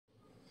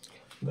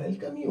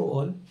Welcome you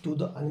all to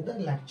the another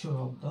lecture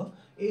of the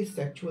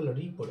asexual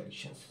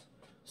reproductions.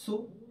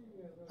 So,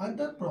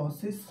 under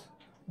process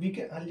we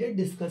can earlier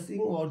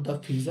discussing about the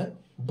fission,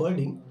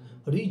 budding,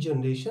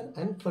 regeneration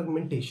and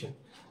fermentation.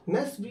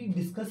 Next we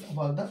discuss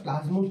about the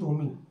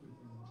plasmotomy.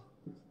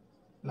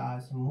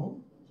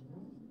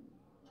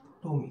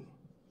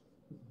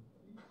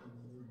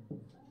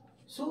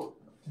 So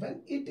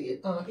when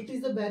it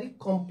is a very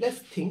complex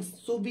thing,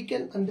 so we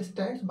can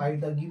understand by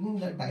the giving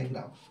the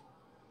diagram,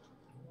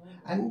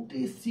 and it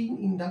is seen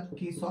in the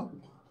case of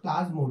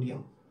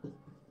plasmodium,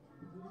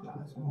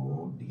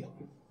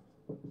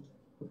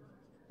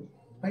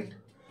 right?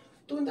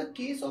 So in the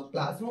case of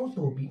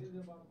plasmotomy,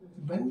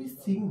 when we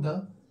seeing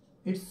the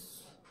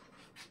its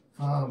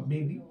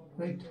baby,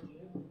 right,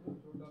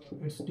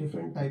 it's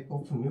different type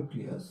of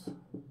nucleus,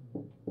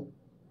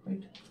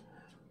 right?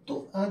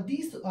 So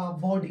these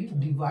body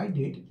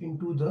divided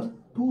into the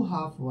two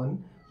half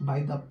one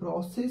by the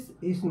process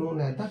is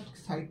known as the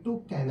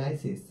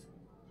cytokinesis.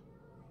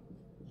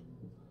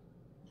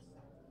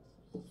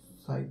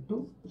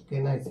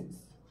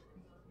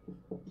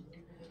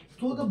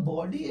 So the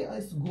body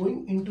is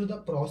going into the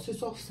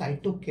process of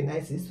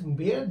cytokinesis,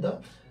 where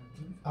the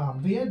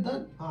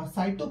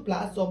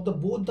cytoplasm of the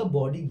both the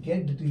body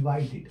get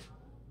divided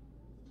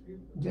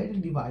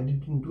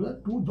into the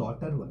two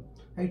daughter one,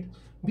 right?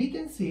 We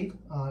can say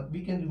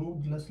we can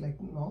remove just like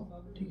now,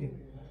 okay?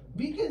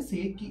 We can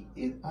say कि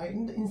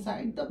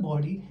inside the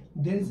body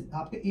there is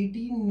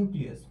 18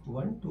 nucleus,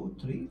 1 2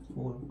 3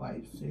 4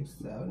 5 6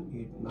 7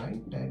 8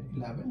 9 10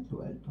 11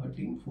 12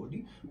 13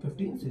 14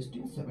 15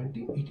 16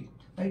 17 18,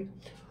 right?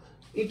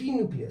 18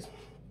 nucleus.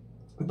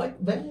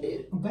 But when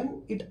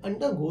it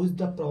undergoes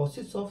the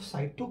process of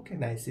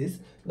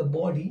cytokinesis, the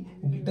body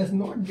does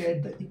not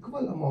get the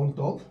equal amount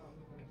of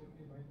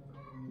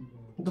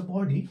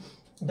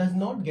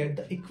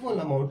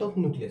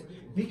nucleus.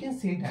 We can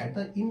say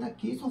that in the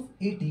case of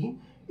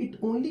 18, it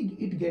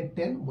get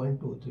 10, 1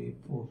 2 3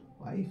 4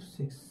 5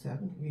 6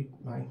 7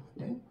 8 9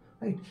 10,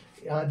 right?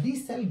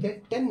 These cell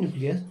get 10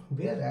 nucleus,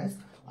 whereas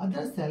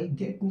other cell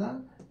get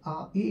the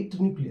 8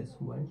 nucleus,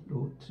 1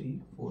 2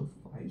 3 4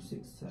 5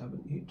 6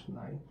 7 8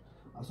 9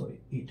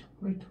 8,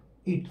 right?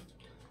 8.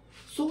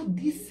 So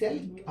this cell,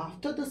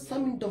 after the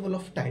some interval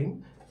of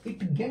time,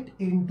 it get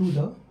into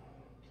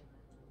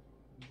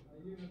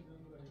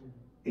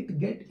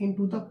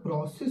the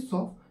process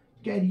of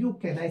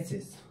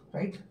karyokinesis,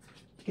 right?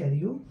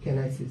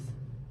 Karyokinesis.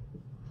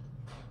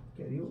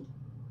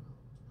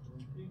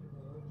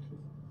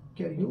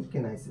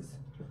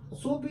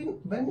 So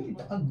when it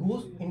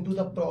goes into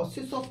the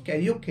process of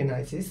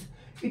karyokinesis,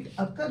 it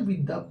occurs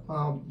with the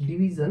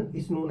division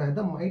is known as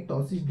the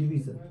mitosis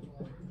division.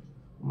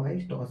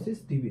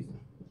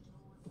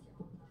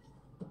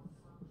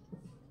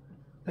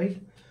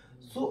 Right?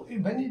 So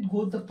when it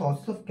goes the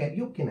process of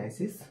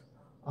karyokinesis,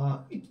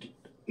 it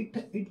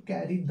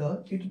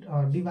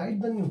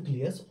divide the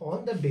nucleus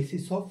on the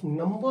basis of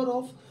number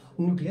of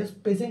nucleus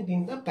present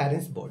in the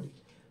parent's body.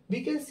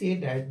 We can say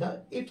that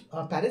the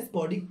parent's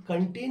body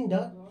contain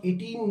the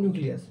 18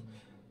 nucleus,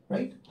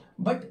 right?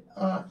 But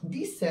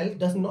this cell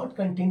does not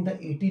contain the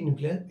 18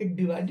 nucleus. It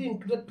divided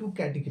into the two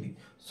categories.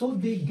 So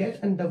they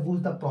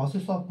undergoes the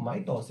process of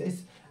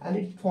mitosis, and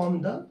it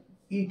form the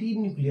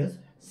 18 nucleus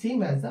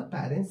same as the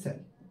parent cell.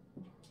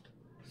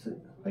 So,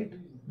 right?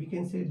 We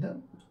can say the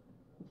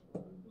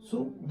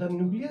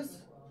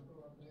nucleus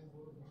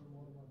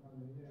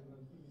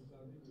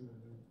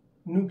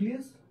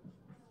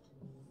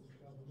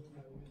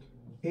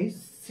is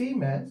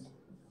same as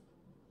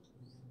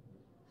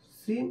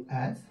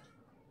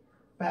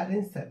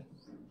parent cell.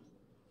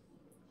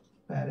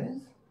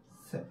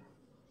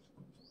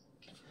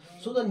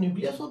 So the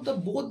nucleus of the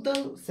both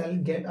the cell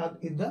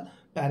is the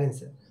parent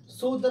cell.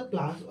 So the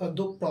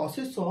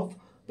process of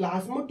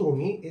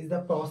plasmotomy is the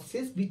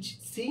process which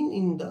seen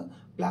in the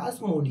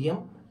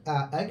plasmodium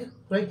egg,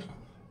 right?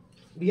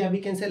 We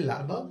can say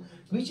larva,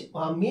 which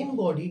main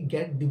body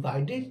get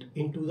divided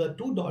into the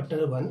two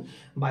daughter one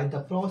by the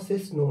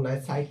process known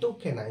as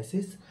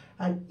cytokinesis,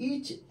 and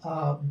each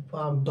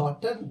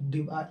daughter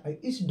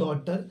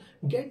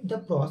get the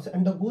process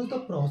undergoes the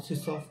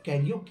process of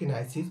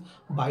karyokinesis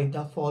by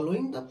the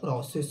following the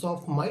process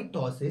of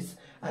mitosis,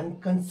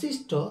 and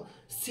consists of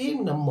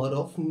same number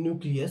of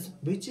nucleus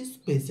which is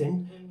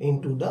present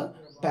into the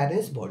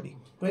parent's body,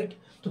 right?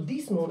 So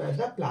this is known as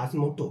the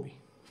plasmotomy.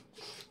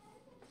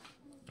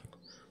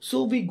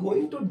 So we're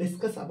going to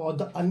discuss about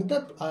the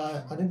another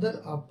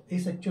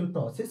asexual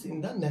process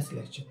in the next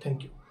lecture.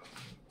 Thank you.